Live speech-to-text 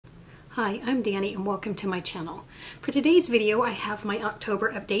Hi, I'm Danny and welcome to my channel. For today's video, I have my October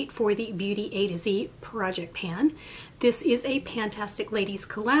update for the Beauty A to Z project pan. This is a Pantastic Ladies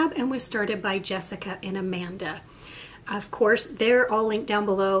collab and was started by Jessica and Amanda. Of course, they're all linked down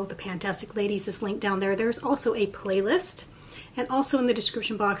below. The Pantastic Ladies is linked down there. There's also a playlist. And also in the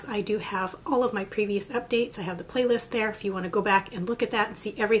description box, I do have all of my previous updates. I have the playlist there if you want to go back and look at that and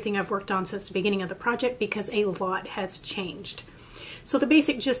see everything I've worked on since the beginning of the project, because a lot has changed. So the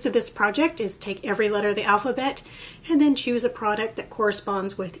basic gist of this project is take every letter of the alphabet and then choose a product that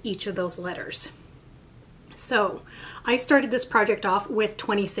corresponds with each of those letters. So I started this project off with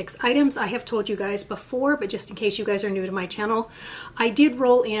 26 items. I have told you guys before, but just in case you guys are new to my channel, I did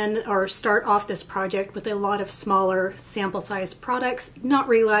roll in or start off this project with a lot of smaller sample size products, not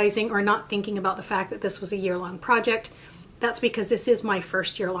realizing or not thinking about the fact that this was a year-long project. That's because this is my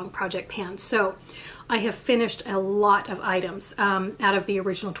first year-long project pan. So I have finished a lot of items. Out of the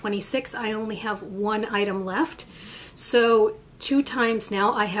original 26, I only have one item left. So 2 times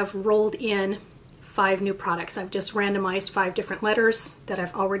now I have rolled in 5 new products. I've just randomized 5 different letters that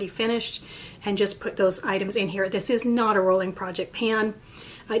I've already finished and just put those items in here. This is not a rolling project pan.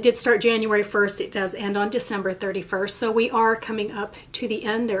 I did start January 1st. It does end on December 31st. So we are coming up to the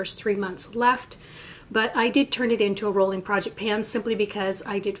end. There's 3 months left. But I did turn it into a rolling project pan simply because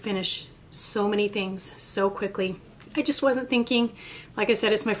I did finish so many things so quickly. I just wasn't thinking. Like I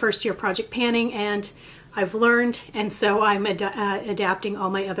said, it's my first year project panning and I've learned, and so I'm adapting all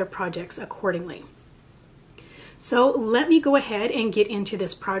my other projects accordingly. So let me go ahead and get into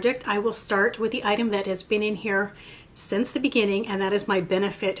this project. I will start with the item that has been in here since the beginning, and that is my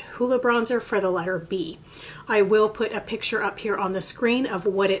Benefit Hoola bronzer for the letter B. I will put a picture up here on the screen of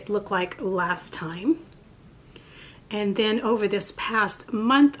what it looked like last time. And then over this past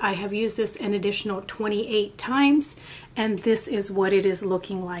month, I have used this an additional 28 times, and this is what it is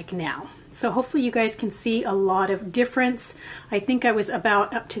looking like now. So hopefully you guys can see a lot of difference. I think I was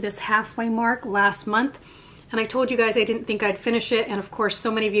about up to this halfway mark last month, and I told you guys I didn't think I'd finish it, and of course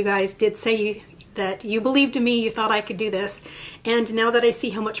so many of you guys did say that you believed in me, you thought I could do this. And now that I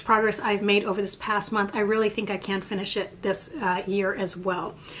see how much progress I've made over this past month, I really think I can finish it this year as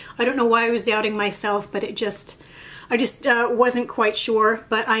well. I don't know why I was doubting myself, but I just wasn't quite sure,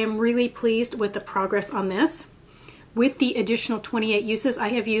 but I am really pleased with the progress on this. With the additional 28 uses, I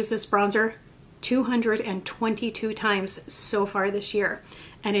have used this bronzer 222 times so far this year,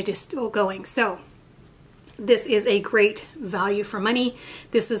 and it is still going. So this is a great value for money.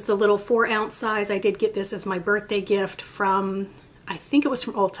 This is the little 4-ounce size. I did get this as my birthday gift from, I think it was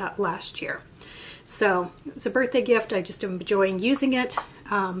from Ulta last year. So it's a birthday gift. I just am enjoying using it.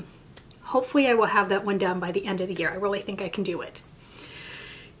 Hopefully I will have that one done by the end of the year. I really think I can do it.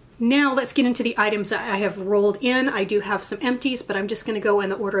 Now let's get into the items that I have rolled in. I do have some empties, but I'm just going to go in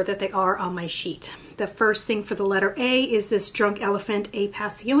the order that they are on my sheet. The first thing for the letter A is this Drunk Elephant A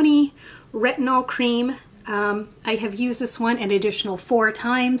Passione Retinol Cream. I have used this one an additional 4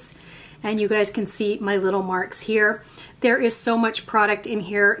 times, and you guys can see my little marks here. There is so much product in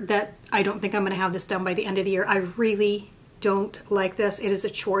here that I don't think I'm going to have this done by the end of the year. I really don't like this. It is a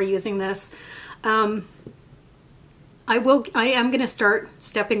chore using this. I am going to start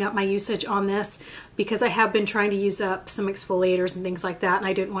stepping up my usage on this because I have been trying to use up some exfoliators and things like that, and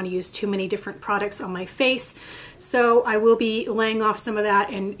I didn't want to use too many different products on my face. So I will be laying off some of that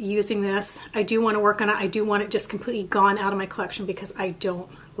and using this. I do want to work on it. I do want it just completely gone out of my collection because I don't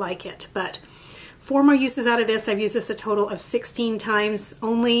like it. But 4 more uses out of this. I've used this a total of 16 times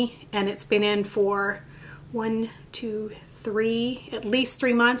only, and it's been in for 1, 2, 3, at least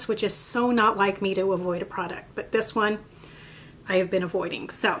 3 months, which is so not like me to avoid a product. But this one I have been avoiding,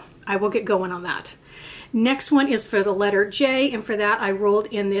 so I will get going on that. Next one is for the letter J, and for that I rolled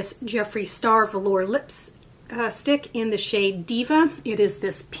in this Jeffree Star Velour Lipstick in the shade Diva. It is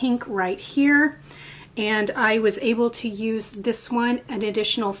this pink right here, and I was able to use this one an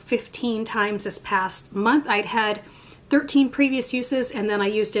additional 15 times this past month. I'd had 13 previous uses, and then I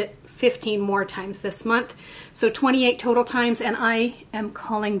used it 15 more times this month, so 28 total times, and I am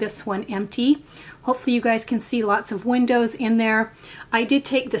calling this one empty. Hopefully you guys can see lots of windows in there. I did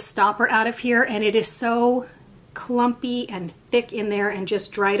take the stopper out of here, and it is so clumpy and thick in there and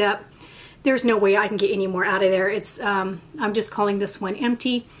just dried up. There's no way I can get any more out of there. It's I'm just calling this one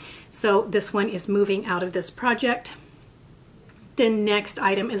empty, so this one is moving out of this project. The next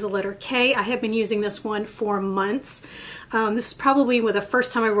item is a letter K. I have been using this one for months. This is probably the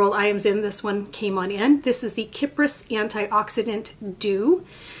first time I rolled items in, this one came on in. This is the Kypris Antioxidant Dew.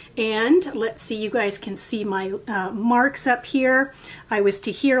 And let's see, you guys can see my marks up here. I was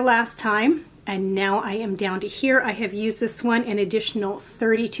to here last time. and now I am down to here. I have used this one an additional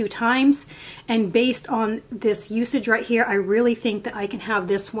 32 times, and based on this usage right here, I really think that I can have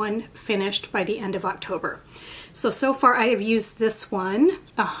this one finished by the end of October. So far I have used this one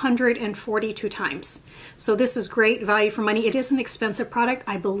 142 times. So this is great value for money. It is an expensive product.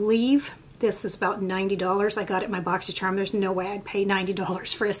 I believe this is about $90. I got it in my BoxyCharm. There's no way I'd pay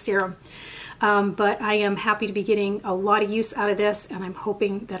 $90 for a serum. But I am happy to be getting a lot of use out of this, and I'm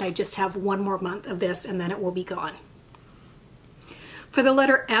hoping that I just have one more month of this and then it will be gone. For the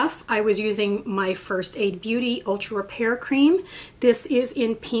letter F, I was using my First Aid Beauty Ultra Repair Cream. This is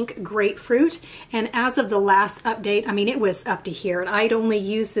in pink grapefruit, and as of the last update, I mean, it was up to here. I'd only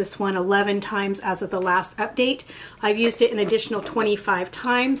used this one 11 times as of the last update. I've used it an additional 25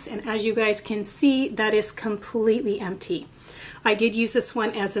 times, and as you guys can see, that is completely empty. I did use this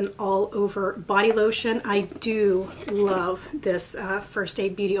one as an all-over body lotion. I do love this First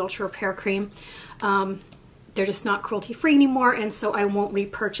Aid Beauty Ultra Repair Cream. They're just not cruelty-free anymore, and so I won't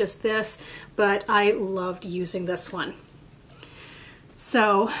repurchase this, but I loved using this one.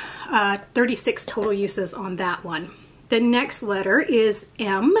 So 36 total uses on that one. The next letter is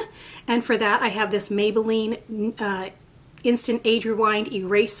M, and for that I have this Maybelline Instant Age Rewind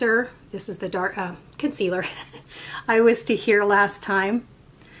Eraser. This is the dark concealer. I was to here last time,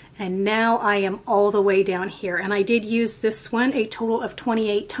 and now I am all the way down here, and I did use this one a total of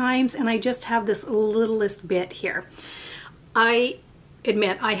 28 times, and I just have this littlest bit here. I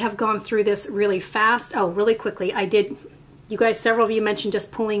admit I have gone through this really fast. Oh, really quickly. I did, you guys, several of you mentioned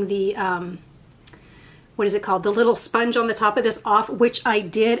just pulling the what is it called, the little sponge on the top of this off, which I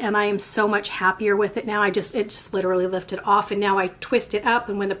did, and I am so much happier with it now. It just literally lifted off, and now I twist it up,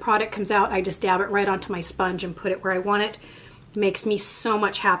 and when the product comes out, I just dab it right onto my sponge and put it where I want it. Makes me so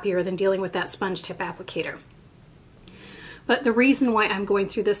much happier than dealing with that sponge tip applicator. But the reason why I'm going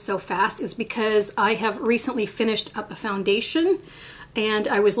through this so fast is because I have recently finished up a foundation, and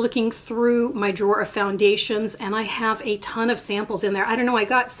I was looking through my drawer of foundations, and I have a ton of samples in there. I don't know, I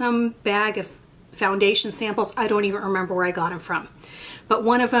got some bag of foundation samples. I don't even remember where I got them from. But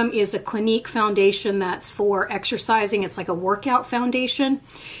one of them is a Clinique foundation that's for exercising. It's like a workout foundation.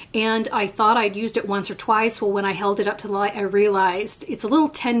 And I thought I'd used it once or twice. Well, when I held it up to the light, I realized it's a little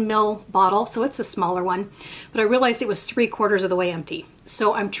 10 ml bottle, so it's a smaller one. But I realized it was 3/4 of the way empty.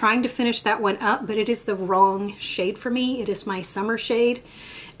 So I'm trying to finish that one up, but it is the wrong shade for me. It is my summer shade.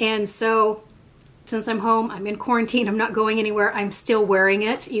 And so since I'm home, I'm in quarantine, I'm not going anywhere, I'm still wearing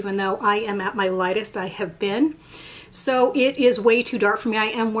it, even though I am at my lightest I have been. So it is way too dark for me. I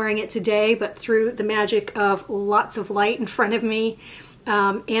am wearing it today, but through the magic of lots of light in front of me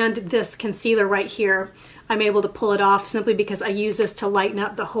and this concealer right here, I'm able to pull it off simply because I use this to lighten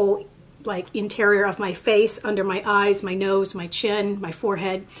up the whole like interior of my face, under my eyes, my nose, my chin, my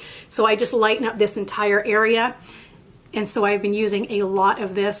forehead. So I just lighten up this entire area. And so I've been using a lot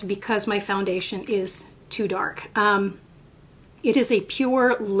of this because my foundation is too dark. It is a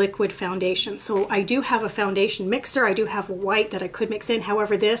pure liquid foundation. So I do have a foundation mixer. I do have white that I could mix in.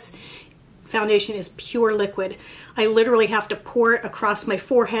 However, this foundation is pure liquid. I literally have to pour it across my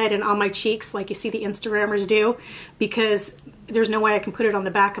forehead and on my cheeks like you see the Instagrammers do, because there's no way I can put it on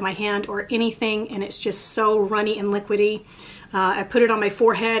the back of my hand or anything, and it's just so runny and liquidy. I put it on my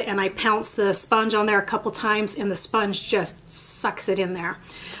forehead and I pounce the sponge on there a couple times, and the sponge just sucks it in there.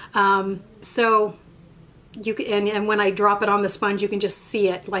 So you can, and when I drop it on the sponge, you can just see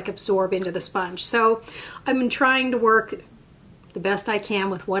it like absorb into the sponge. So I've been trying to work the best I can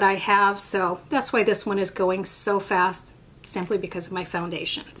with what I have, so that's why this one is going so fast, simply because of my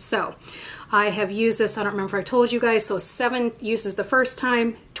foundation. So I have used this, I don't remember if I told you guys, so 7 uses the first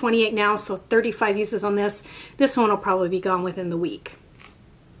time, 28 now, so 35 uses on this. This one will probably be gone within the week.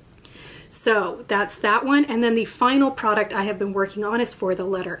 So that's that one. And then the final product I have been working on is for the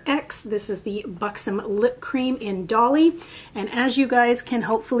letter X. This is the Buxom Lip Cream in Dolly. And as you guys can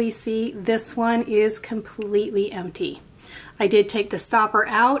hopefully see, this one is completely empty. I did take the stopper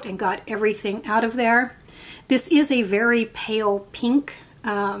out and got everything out of there. This is a very pale pink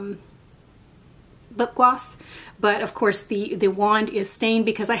lip gloss, but of course the wand is stained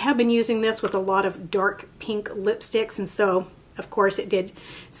because I have been using this with a lot of dark pink lipsticks, and so of course it did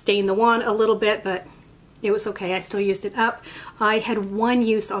stain the wand a little bit, but it was okay. I still used it up. I had 1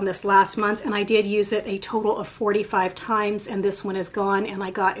 use on this last month, and I did use it a total of 45 times, and this one is gone, and I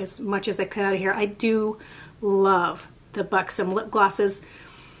got as much as I could out of here. I do love the Buxom lip glosses,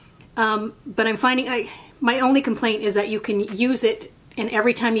 but I'm finding my only complaint is that you can use it and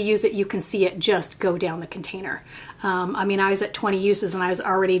every time you use it, you can see it just go down the container. I mean, I was at 20 uses and I was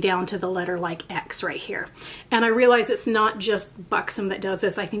already down to the letter like X right here. And I realize it's not just Buxom that does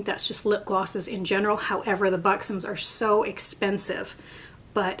this. I think that's just lip glosses in general. However, the Buxoms are so expensive,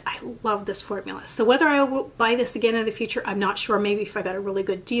 but I love this formula. So whether I will buy this again in the future, I'm not sure. Maybe if I got a really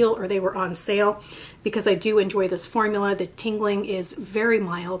good deal or they were on sale, because I do enjoy this formula. The tingling is very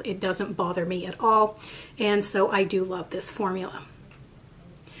mild. It doesn't bother me at all. And so I do love this formula.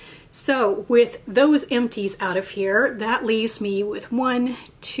 So with those empties out of here, that leaves me with 1,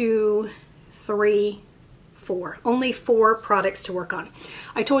 2, 3, 4. Only 4 products to work on.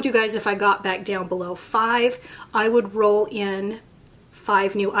 I told you guys if I got back down below 5, I would roll in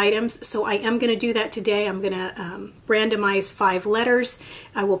 5 new items. So I am going to do that today. I'm going to randomize 5 letters.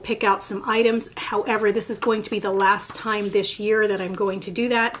 I will pick out some items. However, this is going to be the last time this year that I'm going to do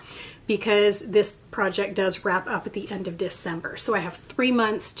that, because this project does wrap up at the end of December. So I have 3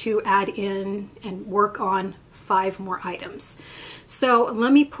 months to add in and work on 5 more items. So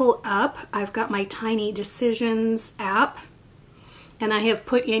let me pull up, I've got my Tiny Decisions app, and I have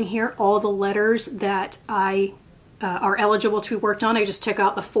put in here all the letters that I are eligible to be worked on. I just took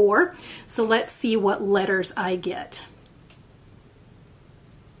out the 4. So let's see what letters I get.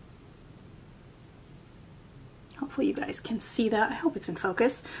 Hopefully you guys can see that. I hope it's in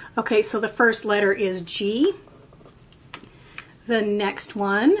focus. Okay, so the first letter is G. The next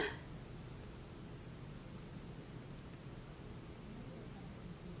one,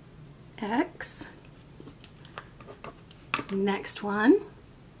 X. Next one,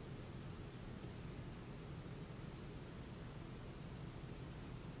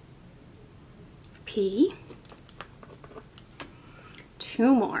 P.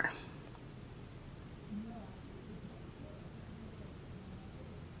 2 more.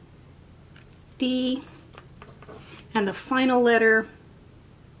 D, and the final letter,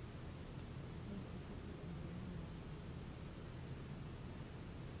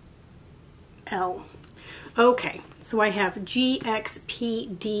 L. Okay, so I have G, X, P,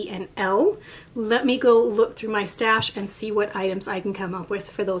 D, and L. Let me go look through my stash and see what items I can come up with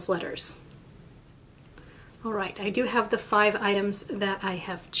for those letters. All right, I do have the 5 items that I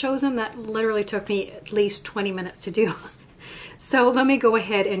have chosen. That literally took me at least 20 minutes to do. So let me go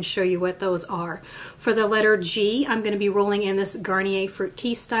ahead and show you what those are. For the letter G, I'm going to be rolling in this Garnier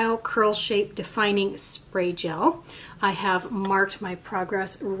Fructis Style Curl Shape Defining Spray Gel. I have marked my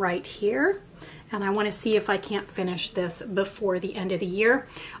progress right here, and I want to see if I can't finish this before the end of the year.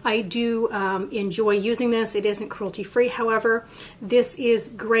 I do enjoy using this. It isn't cruelty-free, however. This is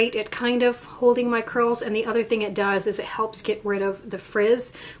great at kind of holding my curls, and the other thing it does is it helps get rid of the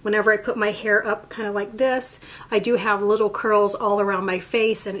frizz. Whenever I put my hair up kind of like this, I do have little curls all around my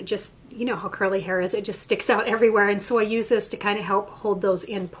face, and it just, you know how curly hair is, it just sticks out everywhere, and so I use this to kind of help hold those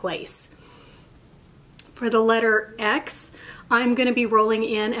in place. For the letter X, I'm going to be rolling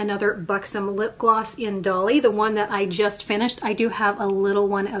in another Buxom lip gloss in Dolly, the one that I just finished. I do have a little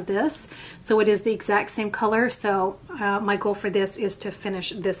one of this, so it is the exact same color. So my goal for this is to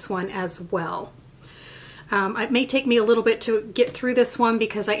finish this one as well. It may take me a little bit to get through this one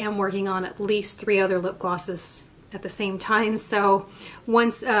because I am working on at least 3 other lip glosses at the same time. So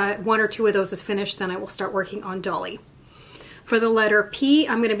once 1 or 2 of those is finished, then I will start working on Dolly. For the letter P,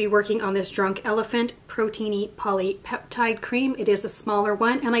 I'm going to be working on this Drunk Elephant Proteiny Polypeptide Cream. It is a smaller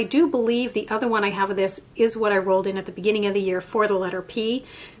one, and I do believe the other one I have of this is what I rolled in at the beginning of the year for the letter P.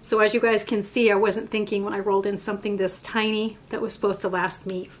 So as you guys can see, I wasn't thinking when I rolled in something this tiny that was supposed to last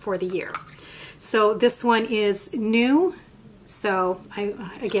me for the year. So this one is new. So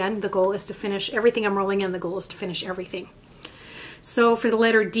again, the goal is to finish everything I'm rolling in. The goal is to finish everything. So for the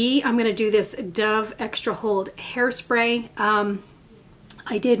letter D, I'm going to do this Dove Extra Hold Hairspray.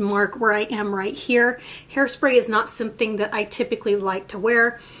 I did mark where I am right here. Hairspray is not something that I typically like to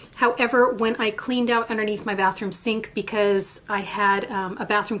wear. However, when I cleaned out underneath my bathroom sink, because I had a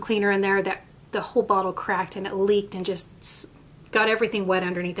bathroom cleaner in there, that the whole bottle cracked and it leaked and just got everything wet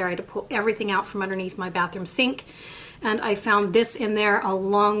underneath there. I had to pull everything out from underneath my bathroom sink. And I found this in there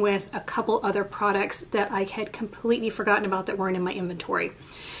along with a couple other products that I had completely forgotten about that weren't in my inventory.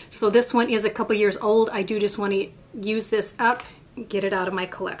 So this one is a couple years old. I do just want to use this up, get it out of my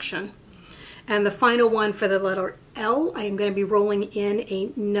collection. And the final one for the letter L, I am going to be rolling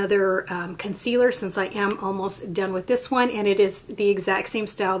in another concealer since I am almost done with this one. And it is the exact same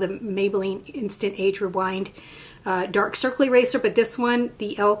style, the Maybelline Instant Age Rewind Dark Circle Eraser. But this one,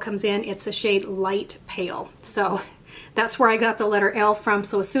 the L comes in, it's a shade Light Pale. So that's where I got the letter L from.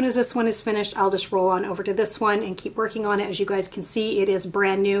 So as soon as this one is finished, I'll just roll on over to this one and keep working on it. As you guys can see, it is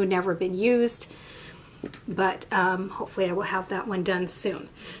brand new, never been used. but hopefully I will have that one done soon.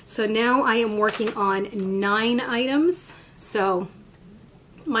 So now I am working on 9 items. So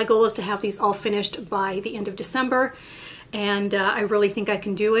my goal is to have these all finished by the end of December, and I really think I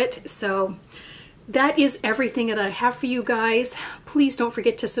can do it. So that is everything that I have for you guys. Please don't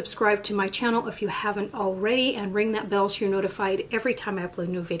forget to subscribe to my channel if you haven't already, and ring that bell so you're notified every time I upload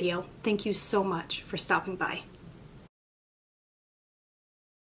a new video. Thank you so much for stopping by.